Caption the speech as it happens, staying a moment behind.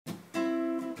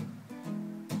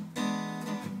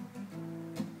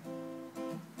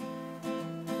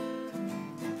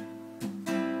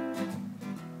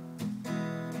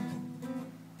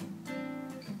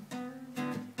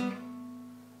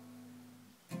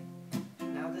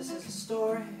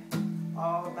story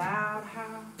all about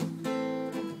how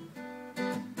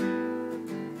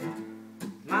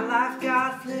my life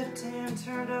got flipped and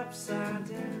turned upside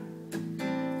down.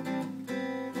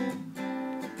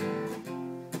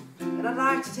 And I'd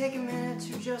like to take a minute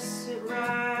to just sit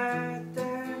right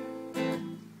there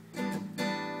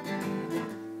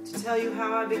to tell you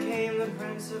how I became the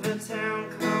prince of a town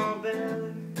called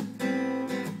Bel-Air.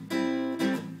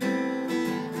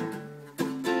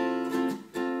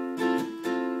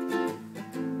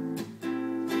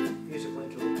 Musical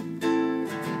interlude.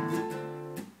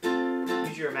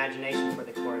 Use your imagination for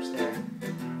the chorus there.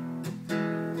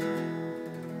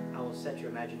 I will set your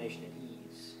imagination at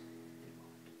ease.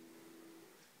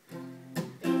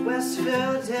 In West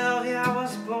Philadelphia I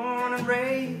was born and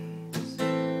raised,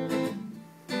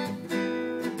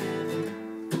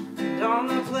 and on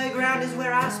the playground is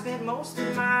where I spent most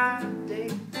of my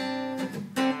days.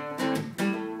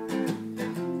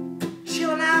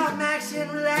 Chilling out,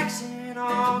 maxing, relaxing,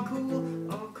 all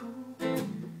cool, all cool,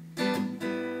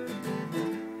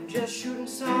 and just shooting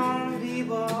some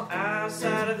people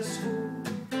outside of the school.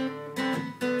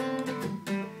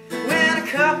 When a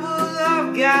couple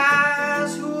of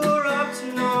guys who were up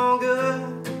to no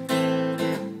good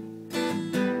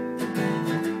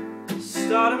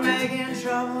started making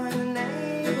trouble in the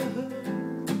neighborhood.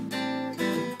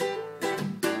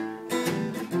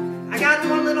 I got in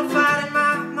one little fight and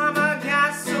my mama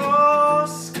got so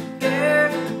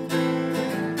scared.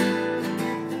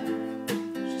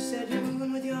 She said, "You're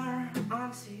moving with your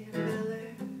auntie in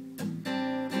Bel-Air."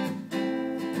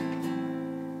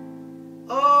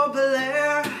 Oh,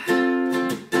 Bel-Air,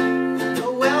 a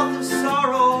wealth of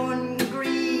sorrow and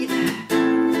greed.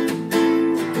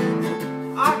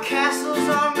 Our castles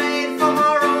are made from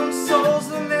our own souls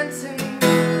lamenting.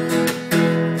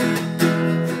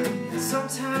 And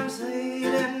sometimes late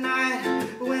at night,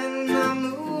 when the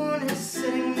moon is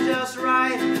sitting just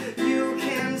right, you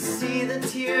can see the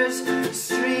tears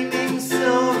streaming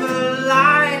silver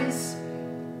lines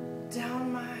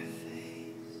down my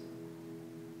face.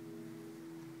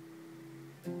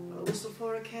 I whistled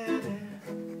for a cab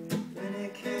when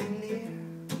it came near.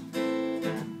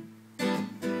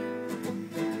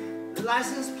 The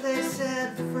license plate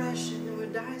said fresh and there were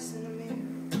dice in the mirror.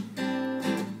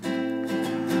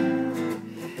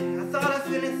 I thought if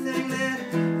anything that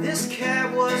this cab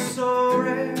was so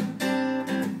rare,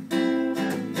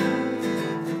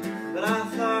 but I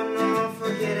thought, no,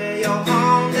 forget it, you're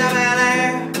home to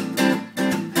Bel-Air.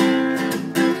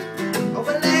 Oh,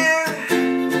 Bel-Air,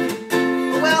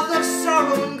 a wealth of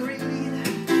sorrow and greed.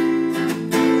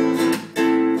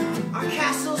 Our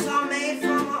castles are made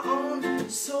from our own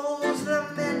souls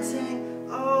lamenting.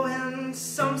 Oh, and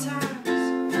sometimes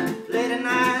late at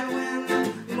night when the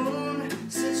moon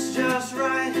sits just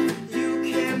right, you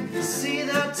can see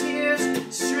the tears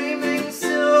streaming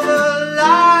silver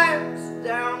lines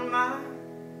down my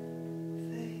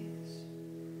face.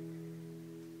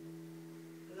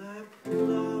 Well, I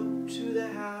pulled up to the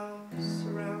house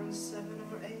around 7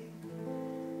 or 8,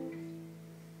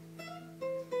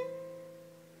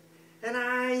 and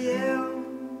I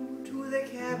yelled to the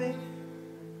cabbie,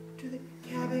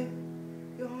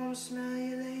 "Go home, smell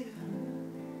you later."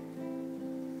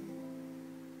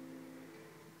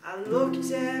 I looked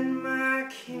at my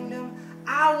kingdom,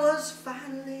 I was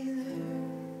finally there.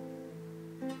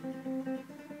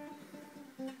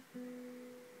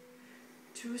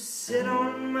 To sit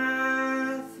on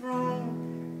my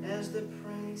throne as the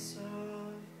prince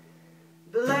of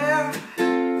Bel-Air,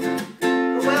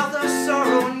 a wealth of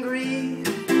sorrow and greed.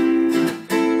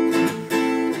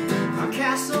 Our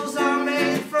castles are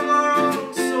made from our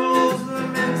own souls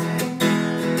lamenting.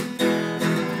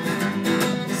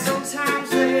 Sometimes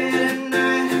late at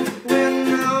night when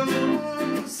the moon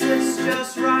sits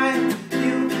just right,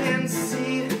 you can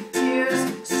see tears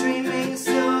streaming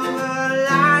silver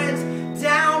lines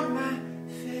down my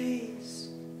face.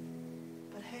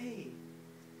 But hey,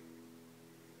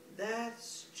 that's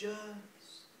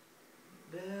just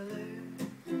Bel-Air.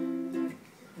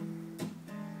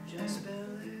 Just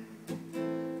Bel-Air.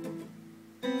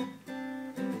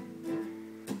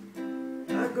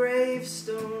 A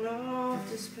gravestone of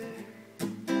despair.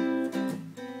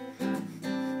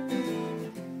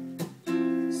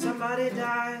 Somebody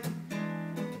died,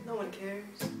 no one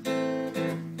cares.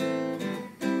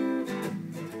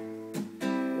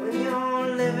 When you're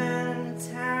living in a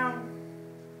town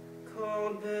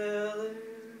called Bel-Air.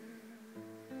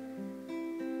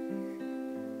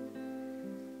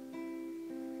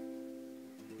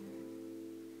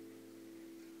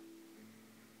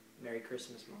 Merry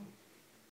Christmas, Mom.